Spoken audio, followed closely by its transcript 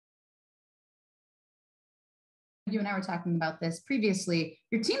you and I were talking about this previously.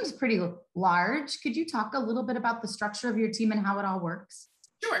 Your team is pretty large. Could you talk a little bit about the structure of your team and how it all works?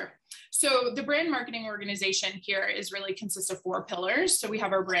 Sure. So the brand marketing organization here consists of 4 pillars. So we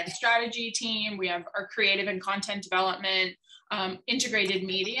have our brand strategy team, we have our creative and content development, integrated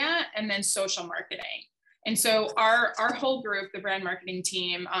media, and then social marketing. And so our whole group, the brand marketing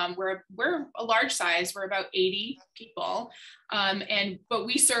team, we're a large size. We're about 80 people, but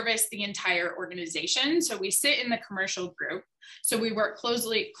we service the entire organization. So we sit in the commercial group. So we work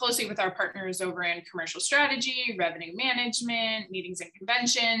closely with our partners over in commercial strategy, revenue management, meetings and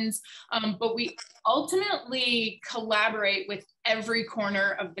conventions. But we ultimately collaborate with every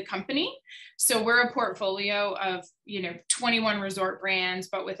corner of the company. So we're a portfolio of 21 resort brands,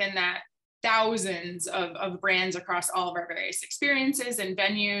 but within that, thousands of brands across all of our various experiences and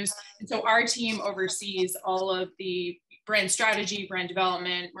venues. And so our team oversees all of the brand strategy, brand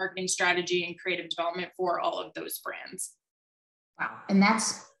development, marketing strategy, and creative development for all of those brands. Wow. And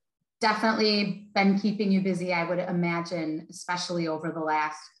that's definitely been keeping you busy, I would imagine, especially over the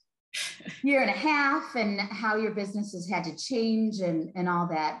last year and a half, and how your business has had to change and all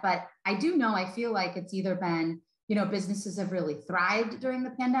that. But I do know, I feel like it's either been businesses have really thrived during the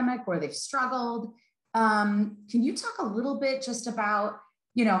pandemic or they've struggled. Can you talk a little bit just about,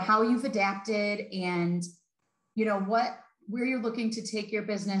 how you've adapted and, where you're looking to take your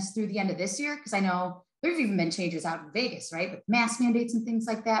business through the end of this year? Because I know there's even been changes out in Vegas, right? With mask mandates and things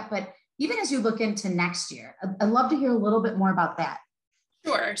like that. But even as you look into next year, I'd love to hear a little bit more about that.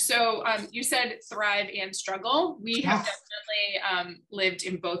 Sure. So you said thrive and struggle. We have definitely lived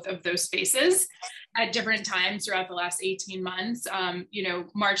in both of those spaces at different times throughout the last 18 months.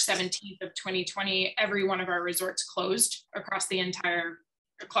 March 17th of 2020, every one of our resorts closed across the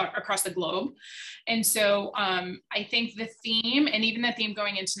globe. And so I think the theme, and even the theme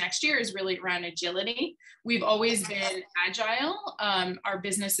going into next year, is really around agility. We've always been agile. Our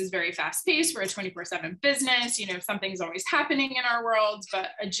business is very fast paced. We're a 24/7 business. Something's always happening in our world, but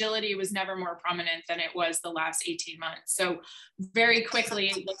agility was never more prominent than it was the last 18 months. So very quickly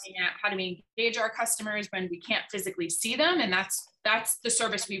looking at how do we engage our customers when we can't physically see them. And that's the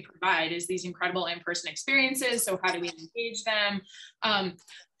service we provide, is these incredible in-person experiences. So how do we engage them?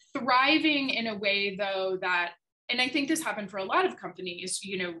 Thriving in a way, though, that, and I think this happened for a lot of companies,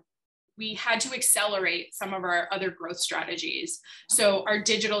 we had to accelerate some of our other growth strategies. So our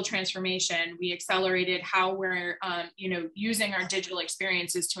digital transformation, we accelerated how we're, using our digital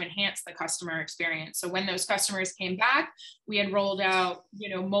experiences to enhance the customer experience. So when those customers came back, we had rolled out,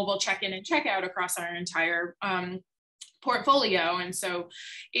 mobile check-in and checkout across our entire portfolio. And so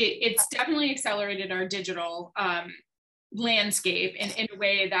it's definitely accelerated our digital landscape in a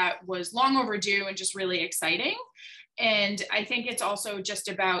way that was long overdue and just really exciting. And I think it's also just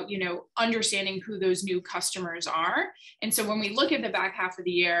about, understanding who those new customers are. And so when we look at the back half of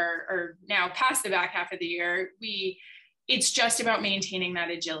the year, or now past the back half of the year, it's just about maintaining that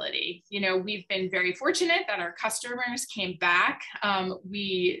agility. We've been very fortunate that our customers came back.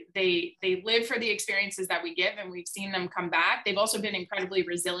 They live for the experiences that we give, and we've seen them come back. They've also been incredibly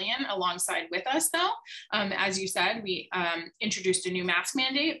resilient alongside with us, though. As you said, we introduced a new mask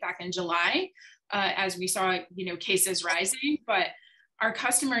mandate back in July, as we saw, cases rising, but our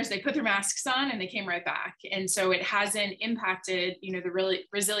customers, they put their masks on and they came right back. And so it hasn't impacted, the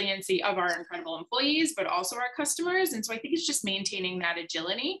resiliency of our incredible employees, but also our customers. And so I think it's just maintaining that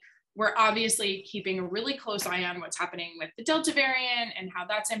agility. We're obviously keeping a really close eye on what's happening with the Delta variant and how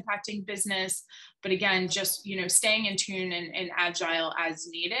that's impacting business. But again, just, staying in tune and agile as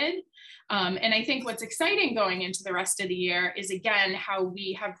needed. And I think what's exciting going into the rest of the year is, again, how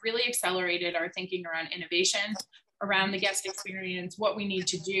we have really accelerated our thinking around innovation, around the guest experience, what we need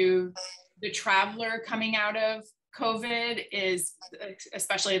to do. The traveler coming out of COVID is,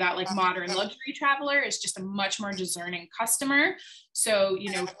 especially that modern luxury traveler, is just a much more discerning customer. So,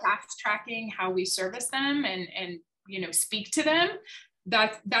 fast tracking how we service them and speak to them,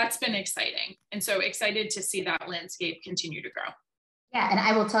 that's been exciting. And so excited to see that landscape continue to grow. Yeah. And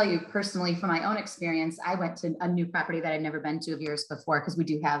I will tell you personally, from my own experience, I went to a new property that I'd never been to of yours before, because we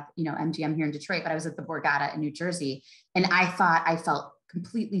do have, MGM here in Detroit, but I was at the Borgata in New Jersey, and I felt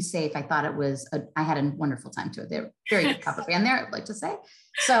completely safe. I thought I had a wonderful time to it. They're very good cover band there, I'd like to say.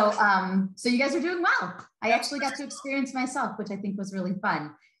 So, so you guys are doing well. I actually got to experience myself, which I think was really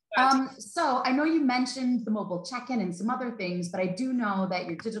fun. So I know you mentioned the mobile check-in and some other things, but I do know that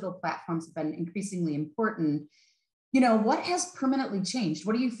your digital platforms have been increasingly important. What has permanently changed?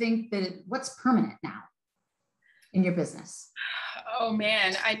 What do you think what's permanent now in your business? Oh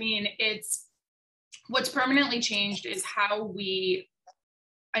man. I mean, what's permanently changed is how we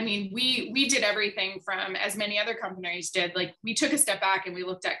I mean, we did everything from, as many other companies did, like we took a step back and we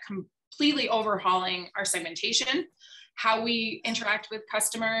looked at completely overhauling our segmentation, how we interact with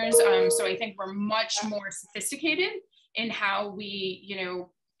customers. So I think we're much more sophisticated in how we,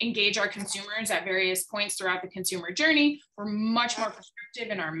 engage our consumers at various points throughout the consumer journey. We're much more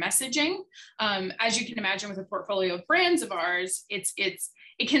prescriptive in our messaging. As you can imagine, with a portfolio of brands of ours,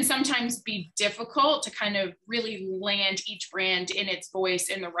 it can sometimes be difficult to kind of really land each brand in its voice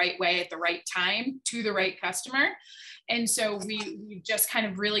in the right way at the right time to the right customer. And so we just kind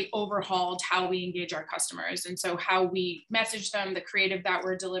of really overhauled how we engage our customers. And so how we message them, the creative that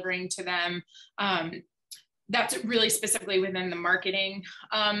we're delivering to them, that's really specifically within the marketing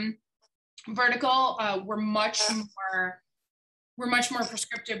vertical. We're much more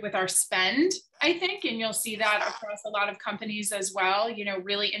prescriptive with our spend, I think, and you'll see that across a lot of companies as well,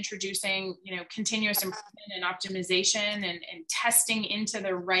 really introducing, continuous improvement and optimization and testing into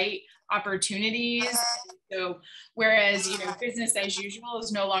the right opportunities. So whereas, business as usual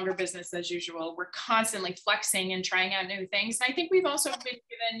is no longer business as usual, we're constantly flexing and trying out new things. And I think we've also been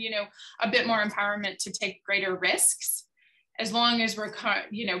given, a bit more empowerment to take greater risks, as long as we're,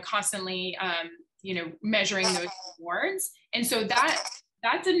 constantly, measuring those rewards. And so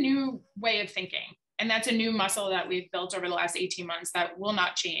that's a new way of thinking. And that's a new muscle that we've built over the last 18 months that will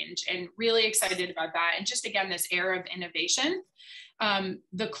not change, and really excited about that. And just, again, this era of innovation,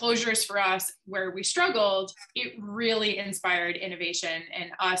 the closures for us where we struggled, it really inspired innovation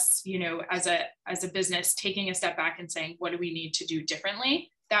and us, as a business, taking a step back and saying, what do we need to do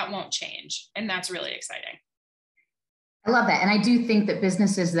differently? That won't change. And that's really exciting. I love that. And I do think that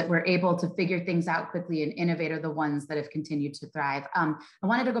businesses that were able to figure things out quickly and innovate are the ones that have continued to thrive. I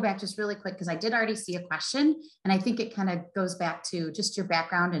wanted to go back just really quick because I did already see a question, and I think it kind of goes back to just your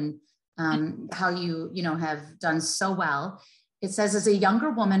background and how you have done so well. It says, as a younger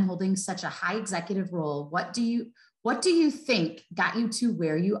woman holding such a high executive role, what do you think got you to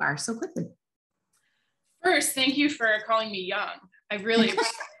where you are so quickly? First, thank you for calling me young. I really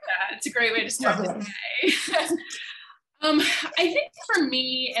appreciate that. It's a great way to start the day. I think for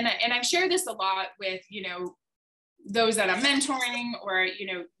me, and I've shared this a lot with, those that I'm mentoring or,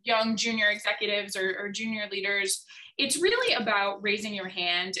 young junior executives or junior leaders, it's really about raising your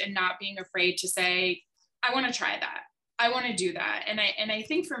hand and not being afraid to say, I want to try that. I want to do that. And I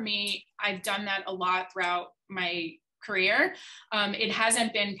think for me, I've done that a lot throughout my career. It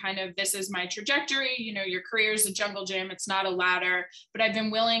hasn't been kind of, this is my trajectory, your career is a jungle gym, it's not a ladder, but I've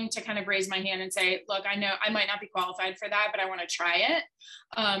been willing to kind of raise my hand and say, look, I know I might not be qualified for that, but I want to try it.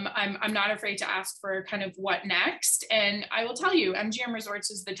 I'm not afraid to ask for kind of what next. And I will tell you, MGM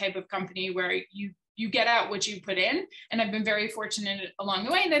Resorts is the type of company where you get out what you put in. And I've been very fortunate along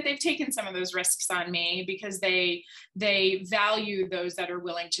the way that they've taken some of those risks on me because they value those that are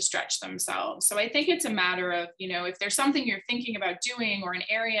willing to stretch themselves. So I think it's a matter of, if there's something you're thinking about doing or an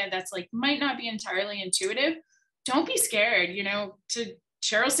area that's like, might not be entirely intuitive, don't be scared, to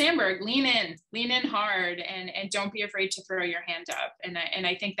Sheryl Sandberg, lean in hard and don't be afraid to throw your hand up. And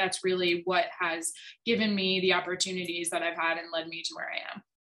I think that's really what has given me the opportunities that I've had and led me to where I am.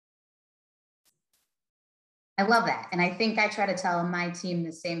 I love that. And I think I try to tell my team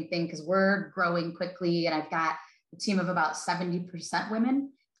the same thing because we're growing quickly and I've got a team of about 70%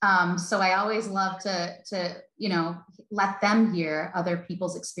 women. So I always love to let them hear other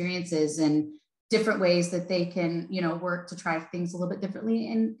people's experiences and different ways that they can, work to try things a little bit differently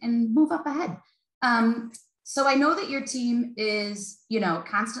and move up ahead. So I know that your team is,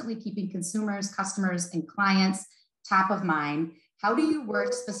 constantly keeping consumers, customers, and clients top of mind. How do you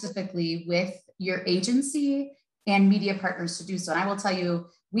work specifically with your agency and media partners to do so? And I will tell you,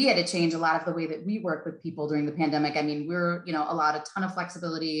 we had to change a lot of the way that we work with people during the pandemic. I mean, we're, allowed a ton of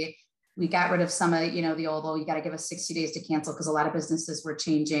flexibility. We got rid of some of, the old, you got to give us 60 days to cancel because a lot of businesses were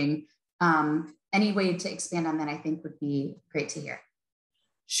changing. Any way to expand on that, I think would be great to hear.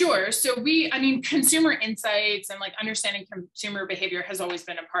 Sure. So consumer insights and like understanding consumer behavior has always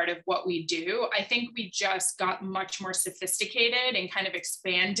been a part of what we do. I think we just got much more sophisticated and kind of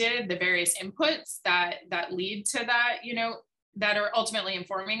expanded the various inputs that lead to that, that are ultimately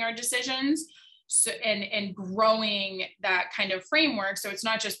informing our decisions. So, and growing that kind of framework. So it's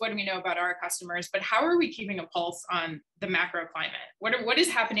not just what do we know about our customers, but how are we keeping a pulse on the macro climate? What is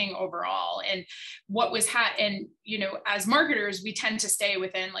happening overall? And what was as marketers, we tend to stay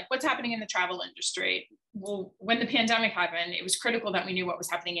within like what's happening in the travel industry. Well, when the pandemic happened, it was critical that we knew what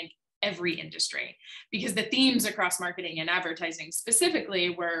was happening in every industry because the themes across marketing and advertising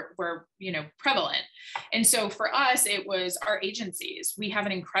specifically were prevalent. And so for us, it was our agencies. We have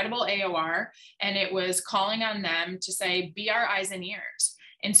an incredible AOR and it was calling on them to say, be our eyes and ears.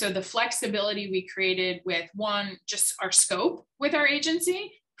 And so the flexibility we created with one, just our scope with our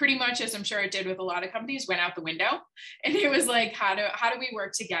agency, pretty much, as I'm sure it did with a lot of companies, went out the window. And it was like, how do we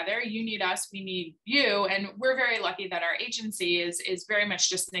work together? You need us, we need you. And we're very lucky that our agency is very much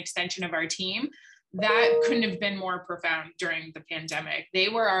just an extension of our team. That couldn't have been more profound during the pandemic. They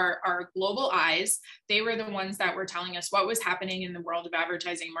were our global eyes. They were the ones that were telling us what was happening in the world of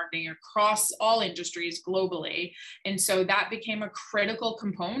advertising and marketing across all industries globally. And so that became a critical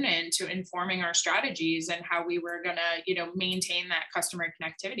component to informing our strategies and how we were going to, maintain that customer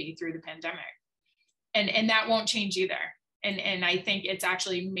connectivity through the pandemic. And that won't change either. And I think it's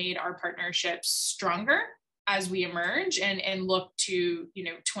actually made our partnerships stronger as we emerge and look to,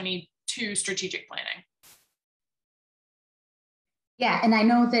 22 strategic planning. Yeah, and I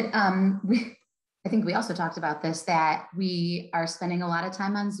know that I think we also talked about this, that we are spending a lot of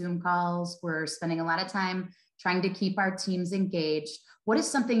time on Zoom calls. We're spending a lot of time trying to keep our teams engaged. What is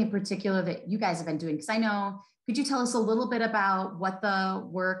something in particular that you guys have been doing? Because I know, could you tell us a little bit about what the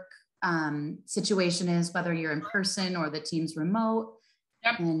work situation is, whether you're in person or the team's remote?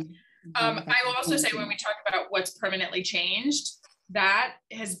 Yep. I will also say, when we talk about what's permanently changed, that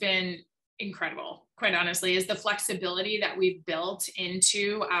has been incredible, quite honestly, is the flexibility that we've built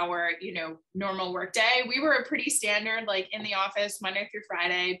into our, normal workday. We were a pretty standard, like in the office, Monday through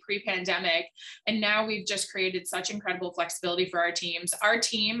Friday, pre-pandemic. And now we've just created such incredible flexibility for our teams. Our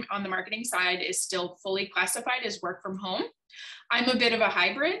team on the marketing side is still fully classified as work from home. I'm a bit of a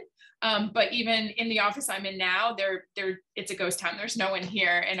hybrid. But even in the office I'm in now, it's a ghost town. There's no one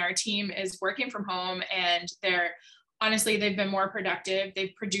here, and our team is working from home, and honestly, they've been more productive.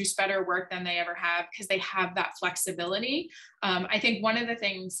 They've produced better work than they ever have because they have that flexibility. I think one of the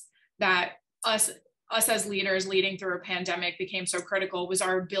things that us as leaders leading through a pandemic became so critical was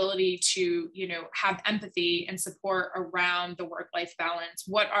our ability to, have empathy and support around the work-life balance.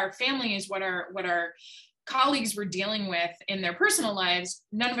 What our families, what our colleagues were dealing with in their personal lives,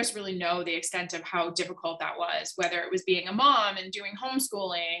 none of us really know the extent of how difficult that was, whether it was being a mom and doing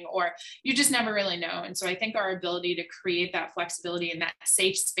homeschooling, or you just never really know. And so I think our ability to create that flexibility and that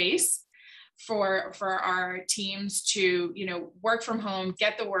safe space for our teams to, work from home,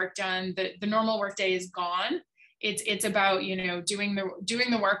 get the work done, the normal workday is gone. It's about, doing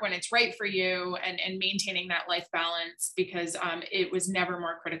the work when it's right for you and maintaining that life balance, because it was never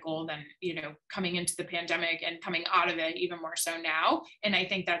more critical than, coming into the pandemic and coming out of it even more so now. And I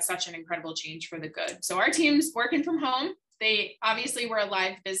think that's such an incredible change for the good. So our team's working from home. They obviously were a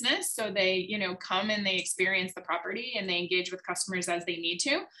live business, so they, come and they experience the property and they engage with customers as they need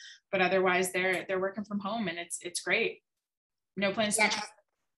to, but otherwise they're working from home, and it's great. No plans to change.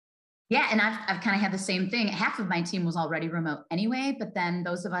 Yeah, and I've kind of had the same thing. Half of my team was already remote anyway, but then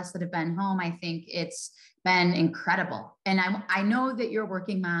those of us that have been home, I think it's been incredible. And I know that you're a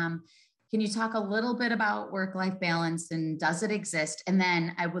working mom. Can you talk a little bit about work-life balance, and does it exist? And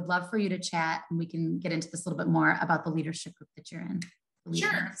then I would love for you to chat, and we can get into this a little bit more about the leadership group that you're in.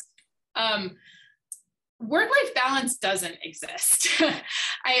 Sure. Work-life balance doesn't exist.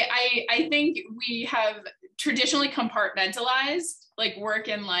 I think we have traditionally compartmentalized like work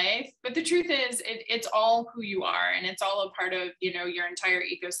and life, but the truth is it's all who you are, and it's all a part of, your entire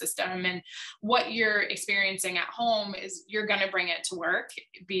ecosystem. And what you're experiencing at home is you're going to bring it to work.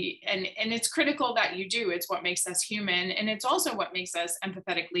 And it's critical that you do. It's what makes us human, and it's also what makes us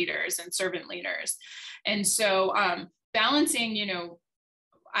empathetic leaders and servant leaders. And so balancing,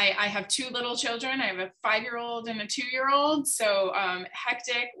 I have two little children. I have a 5-year-old and a 2-year-old. So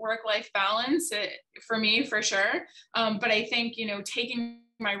hectic work-life balance for me, for sure. But I think, taking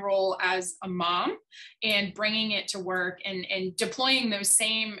my role as a mom and bringing it to work and deploying those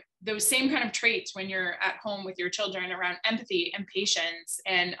same kind of traits when you're at home with your children around empathy and patience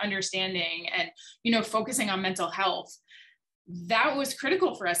and understanding and, focusing on mental health. That was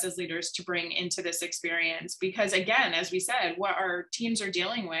critical for us as leaders to bring into this experience, because again, as we said, what our teams are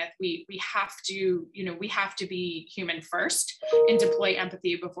dealing with, we have to be human first and deploy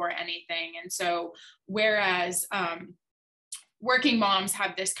empathy before anything. And so whereas working moms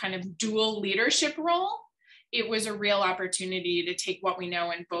have this kind of dual leadership role, it was a real opportunity to take what we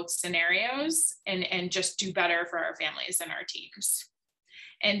know in both scenarios and just do better for our families and our teams.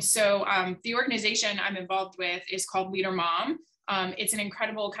 And so the organization I'm involved with is called Leader Mom. It's an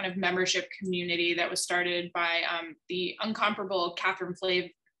incredible kind of membership community that was started by the incomparable Catherine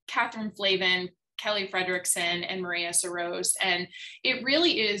Flavin, Kelly Frederickson, and Maria Soros. And it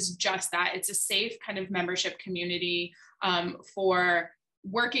really is just that. It's a safe kind of membership community for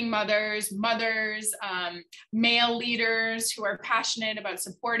working mothers, male leaders who are passionate about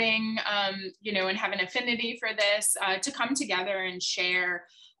supporting, and have an affinity for this, to come together and share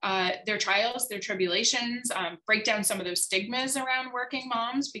their trials, their tribulations, break down some of those stigmas around working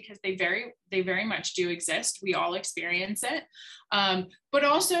moms, because they very much do exist. We all experience it. But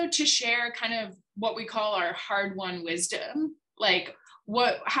also to share kind of what we call our hard-won wisdom, like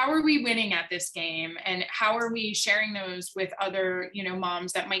how are we winning at this game, and how are we sharing those with other,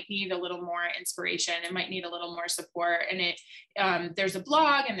 moms that might need a little more inspiration and might need a little more support. And there's a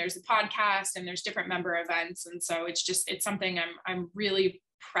blog and there's a podcast and there's different member events. And so it's something I'm really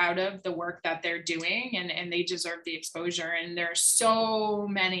proud of, the work that they're doing, and they deserve the exposure. And there are so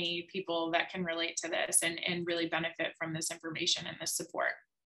many people that can relate to this and really benefit from this information and this support.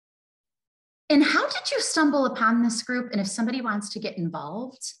 And how did you stumble upon this group? And if somebody wants to get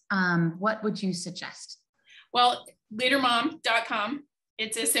involved, what would you suggest? Well, leadermom.com.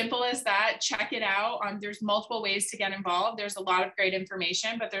 It's as simple as that. Check it out. There's multiple ways to get involved. There's a lot of great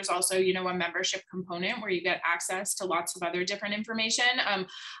information, but there's also, a membership component where you get access to lots of other different information.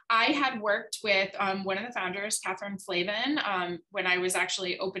 I had worked with one of the founders, Catherine Flavin, when I was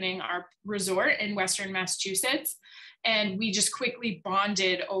actually opening our resort in Western Massachusetts. And we just quickly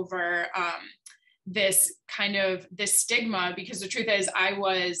bonded over this stigma, because the truth is I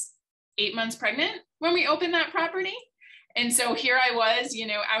was 8 months pregnant when we opened that property. And so here I was,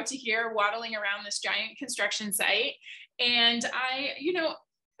 out to here waddling around this giant construction site. And I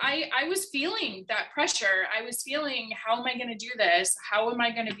was feeling that pressure. I was feeling, how am I going to do this? How am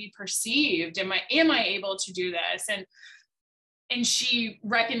I going to be perceived? Am I able to do this? And she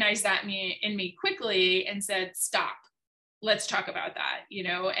recognized that in me quickly and said, stop. Let's talk about that,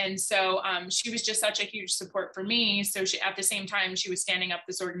 And so she was just such a huge support for me. So at the same time, she was standing up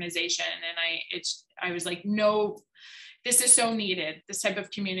this organization, and I was like, no, this is so needed. This type of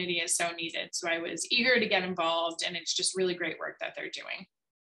community is so needed. So I was eager to get involved, and it's just really great work that they're doing.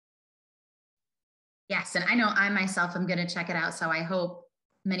 Yes. And I know I myself am going to check it out. So I hope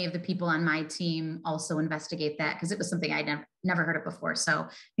many of the people on my team also investigate that, because it was something I never heard of before. So I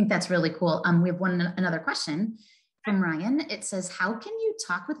think that's really cool. We have another question from Ryan. It says, how can you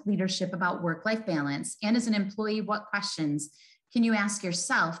talk with leadership about work-life balance? And as an employee, what questions can you ask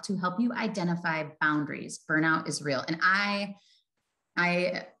yourself to help you identify boundaries? Burnout is real. And I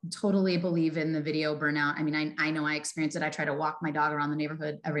totally believe in the video burnout. I mean, I know I experience it. I try to walk my dog around the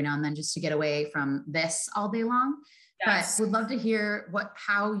neighborhood every now and then just to get away from this all day long. Yes. But would love to hear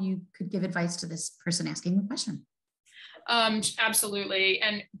how you could give advice to this person asking the question. Absolutely.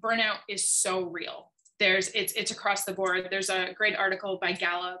 And burnout is so real. It's across the board. There's a great article by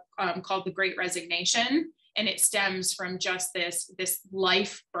Gallup called The Great Resignation, and it stems from just this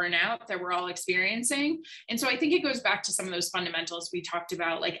life burnout that we're all experiencing. And so I think it goes back to some of those fundamentals we talked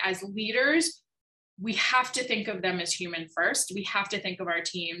about. Like, as leaders, we have to think of them as human first. We have to think of our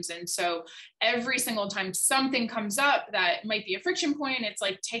teams. And so every single time something comes up that might be a friction point, it's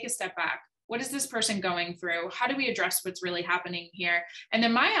like, take a step back. What is this person going through? How do we address what's really happening here? And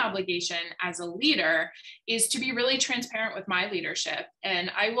then my obligation as a leader is to be really transparent with my leadership.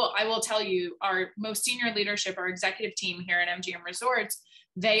 And I will tell you, our most senior leadership, our executive team here at MGM Resorts,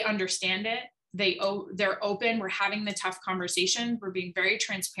 they understand it. They're open. We're having the tough conversations. We're being very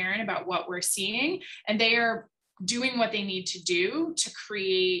transparent about what we're seeing, and they are doing what they need to do to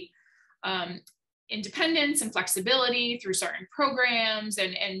create independence and flexibility through certain programs,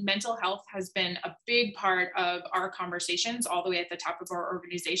 and mental health has been a big part of our conversations all the way at the top of our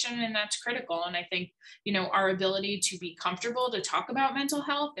organization. And that's critical. And I think, our ability to be comfortable to talk about mental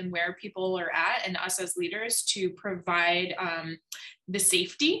health and where people are at, and us as leaders to provide the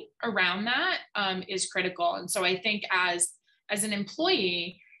safety around that is critical. And so I think as an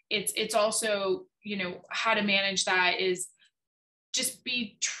employee, it's also, how to manage that is just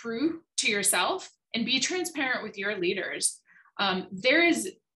be true to yourself and be transparent with your leaders.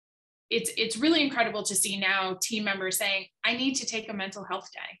 It's really incredible to see now team members saying, I need to take a mental health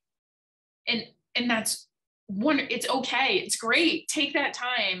day. And that's it's okay. It's great. Take that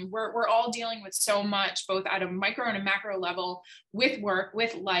time. We're all dealing with so much, both at a micro and a macro level, with work,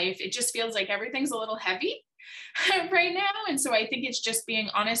 with life. It just feels like everything's a little heavy right now. And so I think it's just being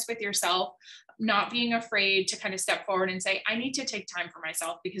honest with yourself, not being afraid to kind of step forward and say, I need to take time for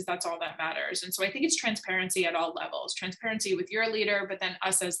myself, because that's all that matters. And so I think it's transparency at all levels, transparency with your leader, but then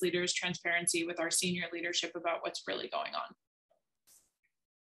us as leaders, transparency with our senior leadership about what's really going on.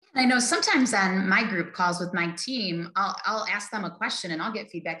 I know sometimes on my group calls with my team, I'll ask them a question and I'll get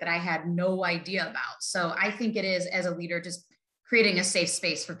feedback that I had no idea about. So I think it is, as a leader, just creating a safe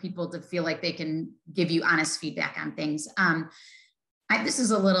space for people to feel like they can give you honest feedback on things. This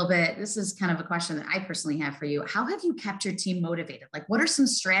is kind of a question that I personally have for you. How have you kept your team motivated? Like, what are some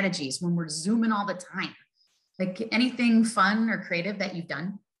strategies when we're Zooming all the time? Like anything fun or creative that you've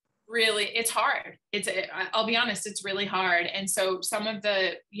done? Really, it's hard. I'll be honest, it's really hard. And so some of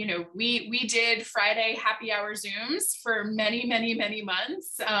the, we did Friday happy hour Zooms for many, many, many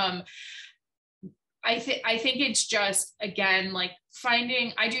months. I think it's just, again, like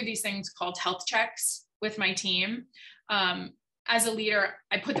I do these things called health checks with my team. As a leader,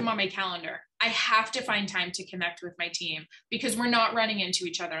 I put them on my calendar. I have to find time to connect with my team because we're not running into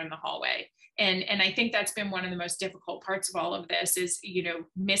each other in the hallway. And I think that's been one of the most difficult parts of all of this is,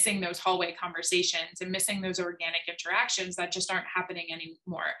 missing those hallway conversations and missing those organic interactions that just aren't happening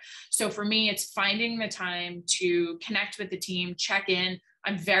anymore. So for me, it's finding the time to connect with the team, check in.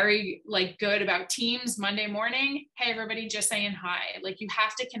 I'm very good about Teams Monday morning. Hey, everybody, just saying hi. You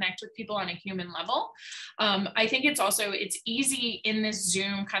have to connect with people on a human level. I think it's easy in this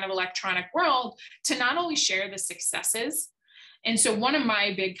Zoom kind of electronic world to not always share the successes. And so one of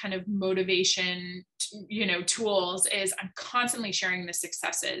my big kind of motivation, tools is I'm constantly sharing the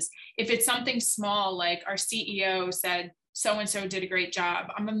successes. If it's something small, like our CEO said, so-and-so did a great job,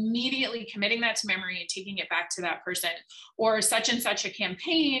 I'm immediately committing that to memory and taking it back to that person. Or such and such a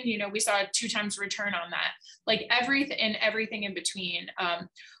campaign, we saw a 2 times return on that, everything in between.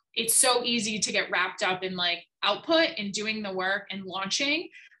 It's so easy to get wrapped up in output and doing the work and launching,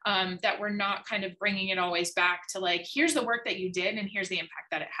 that we're not kind of bringing it always back to here's the work that you did and here's the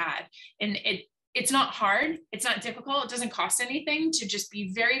impact that it had. And it's not hard. It's not difficult. It doesn't cost anything to just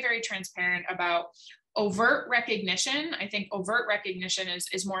be very, very transparent about overt recognition. I think overt recognition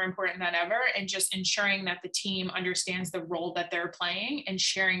is more important than ever, and just ensuring that the team understands the role that they're playing and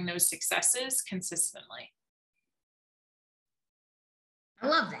sharing those successes consistently. I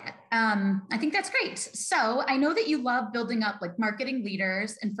love that. I think that's great. So I know that you love building up marketing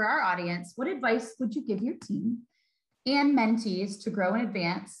leaders. And for our audience, what advice would you give your team and mentees to grow and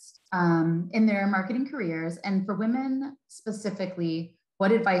advance in their marketing careers? And for women specifically,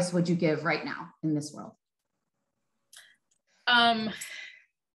 what advice would you give right now in this world?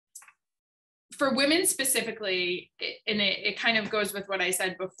 For women specifically, and it kind of goes with what I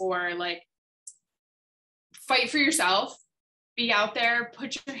said before, fight for yourself. Be out there,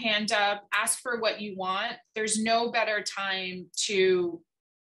 put your hand up, ask for what you want. There's no better time to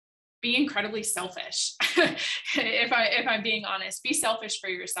be incredibly selfish. if I'm being honest, be selfish for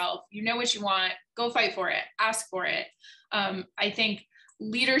yourself. You know what you want, go fight for it, ask for it. I think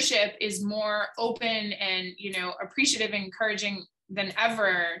leadership is more open and, appreciative and encouraging than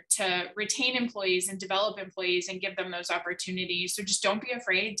ever to retain employees and develop employees and give them those opportunities. So just don't be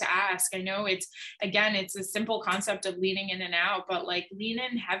afraid to ask. I know it's a simple concept of leaning in and out, but lean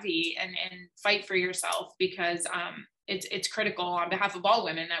in heavy and fight for yourself, because it's critical on behalf of all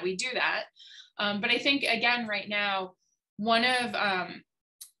women that we do that. But I think, again, right now, one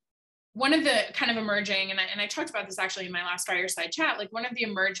of the kind of emerging, and I talked about this actually in my last Fireside chat, one of the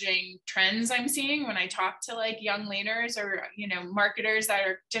emerging trends I'm seeing when I talk to young leaders or, marketers that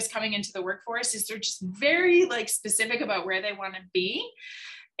are just coming into the workforce is they're just very specific about where they want to be.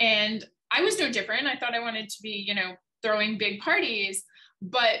 And I was no different. I thought I wanted to be, throwing big parties,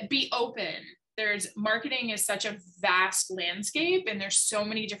 but be open. Marketing is such a vast landscape and there's so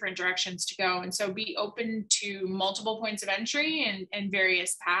many different directions to go. And so be open to multiple points of entry and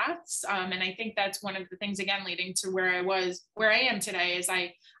various paths. And I think that's one of the things, again, leading to where I am today is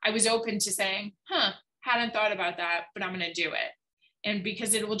I was open to saying, hadn't thought about that, but I'm going to do it. And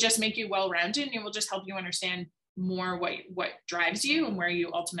because it will just make you well-rounded and it will just help you understand more what drives you and where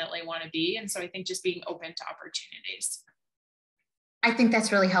you ultimately want to be. And so I think just being open to opportunities. I think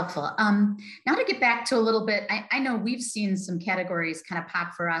that's really helpful. Now to get back to a little bit, I know we've seen some categories kind of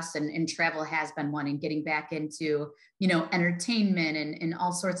pop for us, and travel has been one, and getting back into, entertainment and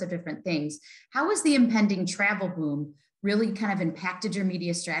all sorts of different things. How has the impending travel boom really kind of impacted your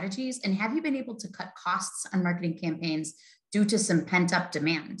media strategies? And have you been able to cut costs on marketing campaigns due to some pent-up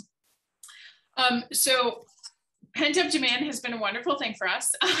demand? So pent-up demand has been a wonderful thing for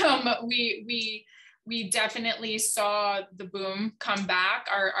us. We definitely saw the boom come back.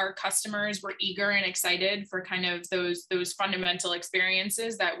 Our customers were eager and excited for kind of those fundamental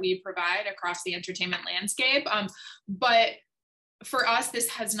experiences that we provide across the entertainment landscape. But for us, this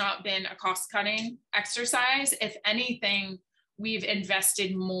has not been a cost-cutting exercise. If anything, we've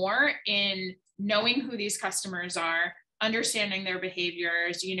invested more in knowing who these customers are, understanding their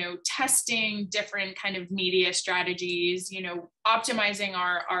behaviors, testing different kind of media strategies, optimizing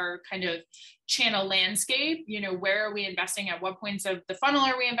our kind of channel landscape, where are we investing, at what points of the funnel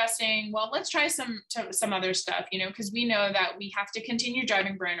are we investing? Well, let's try some other stuff, because we know that we have to continue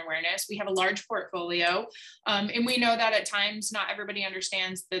driving brand awareness. We have a large portfolio, and we know that at times not everybody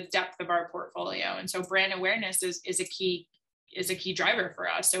understands the depth of our portfolio. And so brand awareness is a key driver for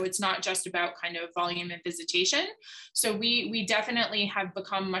us. So it's not just about kind of volume and visitation. So we definitely have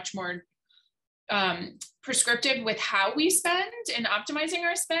become much more prescriptive with how we spend and optimizing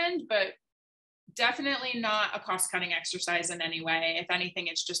our spend, but definitely not a cost-cutting exercise in any way. If anything,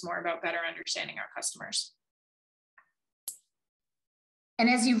 it's just more about better understanding our customers. And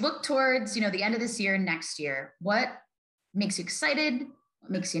as you look towards, the end of this year and next year, what makes you excited?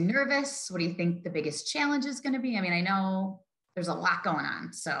 What makes you nervous? What do you think the biggest challenge is going to be? I mean, I know there's a lot going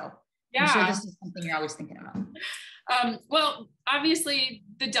on, so yeah. I'm sure this is something you're always thinking about. Well, obviously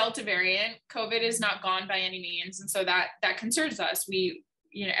the Delta variant, COVID is not gone by any means. And so that concerns us.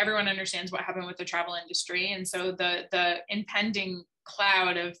 Everyone understands what happened with the travel industry. And so the impending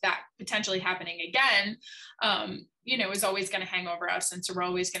cloud of that potentially happening again, is always going to hang over us. And so we're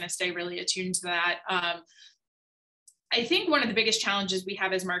always going to stay really attuned to that. I think one of the biggest challenges we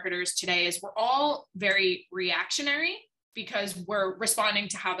have as marketers today is we're all very reactionary, because we're responding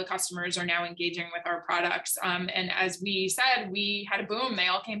to how the customers are now engaging with our products. And as we said, we had a boom, they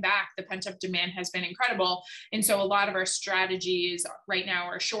all came back. The pent-up demand has been incredible. And so a lot of our strategies right now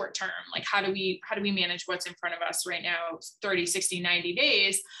are short-term, like how do we manage what's in front of us right now, 30, 60, 90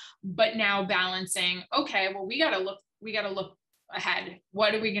 days, but now balancing, okay, well, we got to look ahead.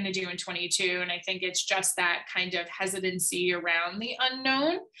 What are we going to do in 22? And I think it's just that kind of hesitancy around the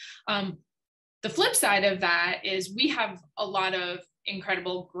unknown. The flip side of that is we have a lot of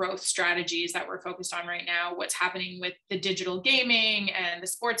incredible growth strategies that we're focused on right now. What's happening with the digital gaming and the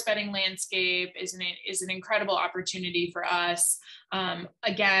sports betting landscape is an incredible opportunity for us.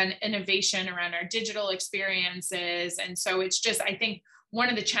 Again, innovation around our digital experiences. And so it's just, I think one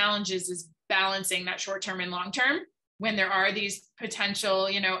of the challenges is balancing that short-term and long-term when there are these potential,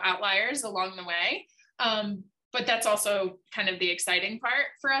 outliers along the way. But that's also kind of the exciting part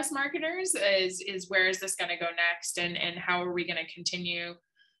for us marketers is where is this going to go next, and how are we going to continue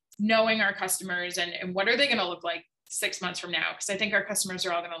knowing our customers, and what are they going to look like 6 months from now? Because I think our customers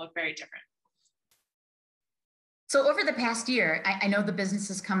are all going to look very different. So over the past year, I know the business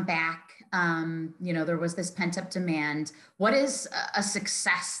has come back. There was this pent-up demand. What is a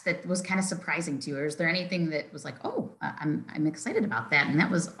success that was kind of surprising to you? Or is there anything that was like, oh, I'm excited about that, and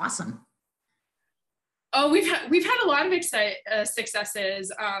that was awesome? Oh, we've had a lot of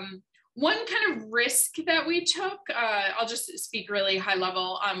successes. One kind of risk that we took, I'll just speak really high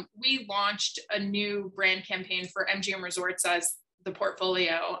level. We launched a new brand campaign for MGM Resorts as the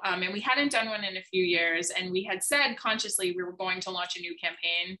portfolio, and we hadn't done one in a few years. And we had said consciously we were going to launch a new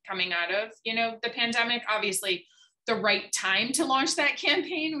campaign coming out of the pandemic. Obviously, the right time to launch that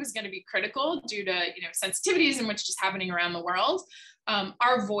campaign was going to be critical due to sensitivities and what's just happening around the world.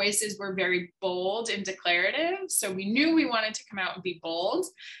 Our voices were very bold and declarative, so we knew we wanted to come out and be bold,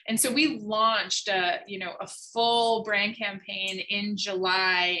 and so we launched a full brand campaign in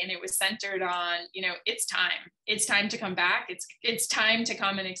July, and it was centered on it's time to come back, it's time to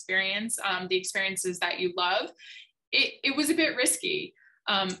come and experience the experiences that you love. It was a bit risky,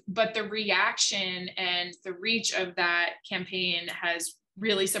 but the reaction and the reach of that campaign has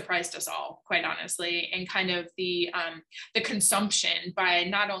really surprised us all, quite honestly, and kind of the consumption by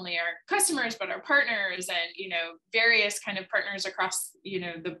not only our customers but our partners, and various kind of partners across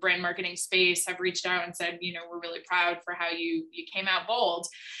the brand marketing space have reached out and said we're really proud for how you came out bold.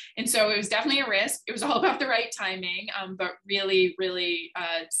 And so it was definitely a risk. It was all about the right timing, but really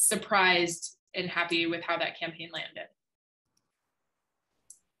surprised and happy with how that campaign landed.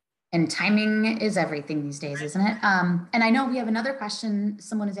 And timing is everything these days, isn't it? And I know we have another question.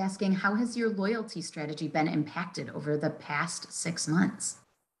 Someone is asking, how has your loyalty strategy been impacted over the past 6 months?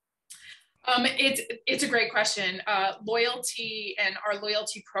 It's a great question. Loyalty and our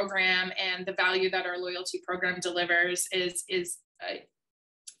loyalty program and the value that our loyalty program delivers is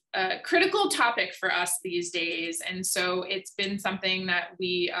a critical topic for us these days. And so it's been something that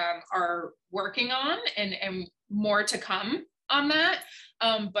we are working on, and more to come on that.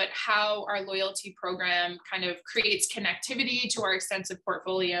 But how our loyalty program kind of creates connectivity to our extensive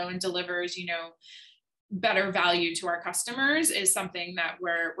portfolio and delivers, better value to our customers is something that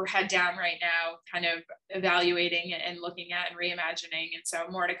we're head down right now, kind of evaluating and looking at and reimagining. And so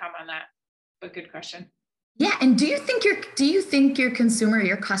more to come on that, but good question. Yeah. And do you think your consumer,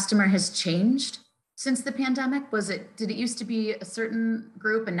 your customer has changed since the pandemic? Did it used to be a certain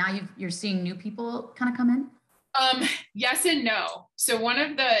group and now you're seeing new people kind of come in? Yes and no. So one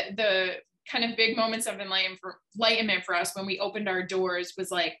of the kind of big moments of enlightenment for us when we opened our doors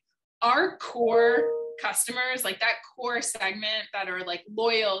was like our core customers, like that core segment that are like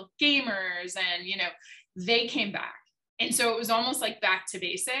loyal gamers and, they came back. And so it was almost like back to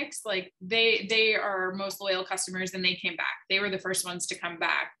basics. Like they are our most loyal customers and they came back. They were the first ones to come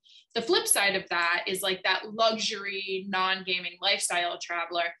back. The flip side of that is like that luxury non-gaming lifestyle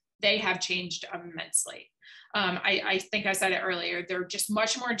traveler. They have changed immensely. I think I said it earlier, they're just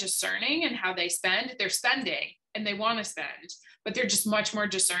much more discerning in how they spend. They're spending and they want to spend, but they're just much more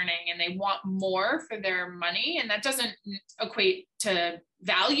discerning and they want more for their money. And that doesn't equate to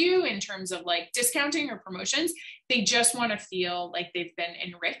value in terms of like discounting or promotions. They just want to feel like they've been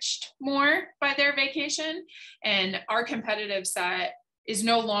enriched more by their vacation. And our competitive set is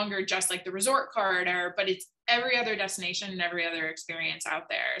no longer just like the resort corridor, but it's every other destination and every other experience out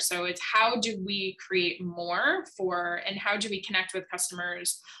there. So it's how do we create more and how do we connect with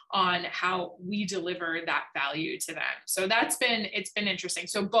customers on how we deliver that value to them. So it's been interesting.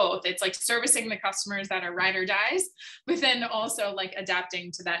 So both, it's like servicing the customers that are ride or dies, but then also like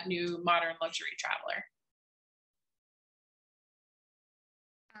adapting to that new modern luxury traveler.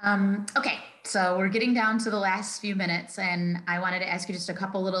 Okay, so we're getting down to the last few minutes and I wanted to ask you just a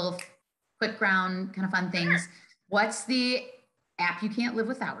couple little quick round kind of fun things. What's the app you can't live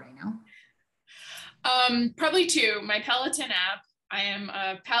without right now? Probably two. My Peloton app. I am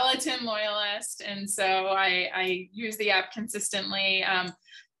a Peloton loyalist, and so I use the app consistently.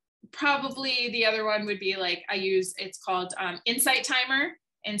 Probably the other one would be like it's called Insight Timer.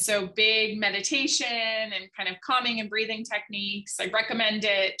 And so big meditation and kind of calming and breathing techniques. I recommend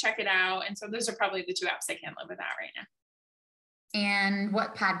it, check it out. And so those are probably the two apps I can't live without right now. And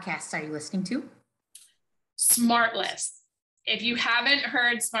what podcasts are you listening to? Smartless. If you haven't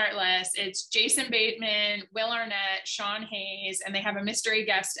heard Smartless, it's Jason Bateman, Will Arnett, Sean Hayes, and they have a mystery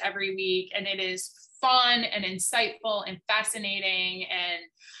guest every week. And it is fun and insightful and fascinating. And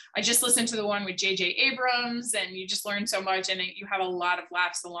I just listened to the one with J.J. Abrams and you just learn so much and you have a lot of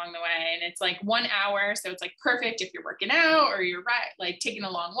laughs along the way. And it's like 1 hour. So it's like perfect if you're working out or you're like taking a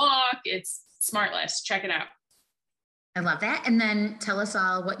long walk. It's Smartless. Check it out. I love that. And then tell us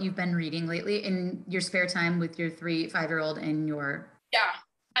all what you've been reading lately in your spare time with your 5-year-old and your... Yeah,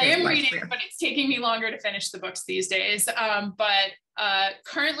 I am reading, but it's taking me longer to finish the books these days.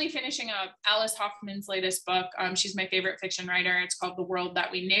 Currently finishing up Alice Hoffman's latest book. She's my favorite fiction writer. It's called The World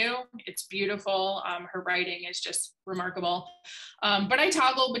That We Knew. It's beautiful. Her writing is just remarkable. But I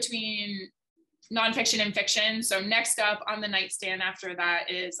toggle between nonfiction and fiction. So next up on the nightstand after that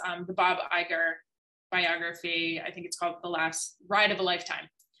is the Bob Iger biography. I think it's called The Last Ride of a Lifetime.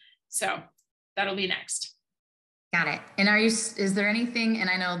 So that'll be next. Got it. And is there anything, and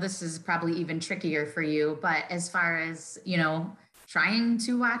I know this is probably even trickier for you, but as far as, trying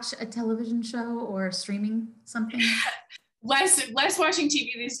to watch a television show or streaming something? Less watching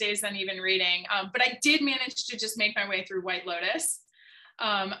TV these days than even reading. But I did manage to just make my way through White Lotus.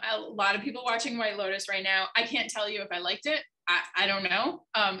 A lot of people watching White Lotus right now. I can't tell you if I liked it. I don't know.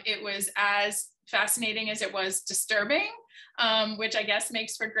 It was as fascinating as it was disturbing, which I guess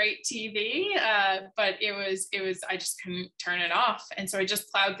makes for great TV. But it was, I just couldn't turn it off. And so I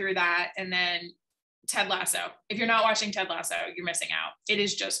just plowed through that. And then Ted Lasso. If you're not watching Ted Lasso, you're missing out. It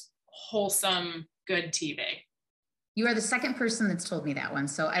is just wholesome, good TV. You are the second person that's told me that one.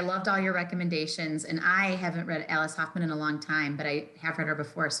 So I loved all your recommendations. And I haven't read Alice Hoffman in a long time, but I have read her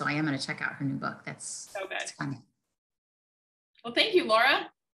before. So I am going to check out her new book. That's so good. Fun. Well, thank you, Laura.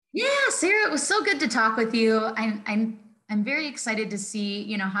 Yeah, Sarah, it was so good to talk with you. I'm very excited to see,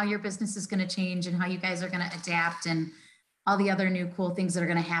 how your business is going to change and how you guys are going to adapt and all the other new cool things that are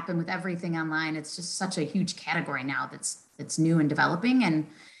going to happen with everything online. It's just such a huge category now that's new and developing, and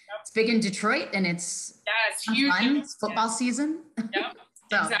it's big in Detroit, and it's huge. Fun. It's football season. Yep,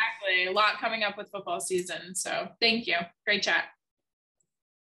 so. Exactly. A lot coming up with football season. So thank you. Great chat.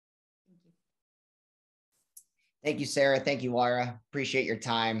 Thank you, Sarah. Thank you, Laura. Appreciate your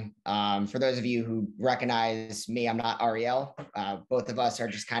time. For those of you who recognize me, I'm not Ariel. Both of us are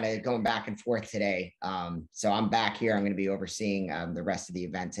just kind of going back and forth today. So I'm back here. I'm going to be overseeing the rest of the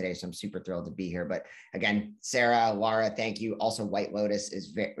event today. So I'm super thrilled to be here. But again, Sarah, Laura, thank you. Also, White Lotus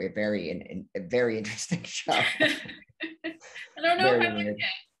is a very interesting show. I don't know if I liked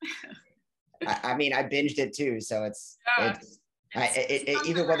it. I mean, I binged it too. So it's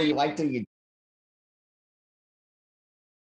even whether you liked it or you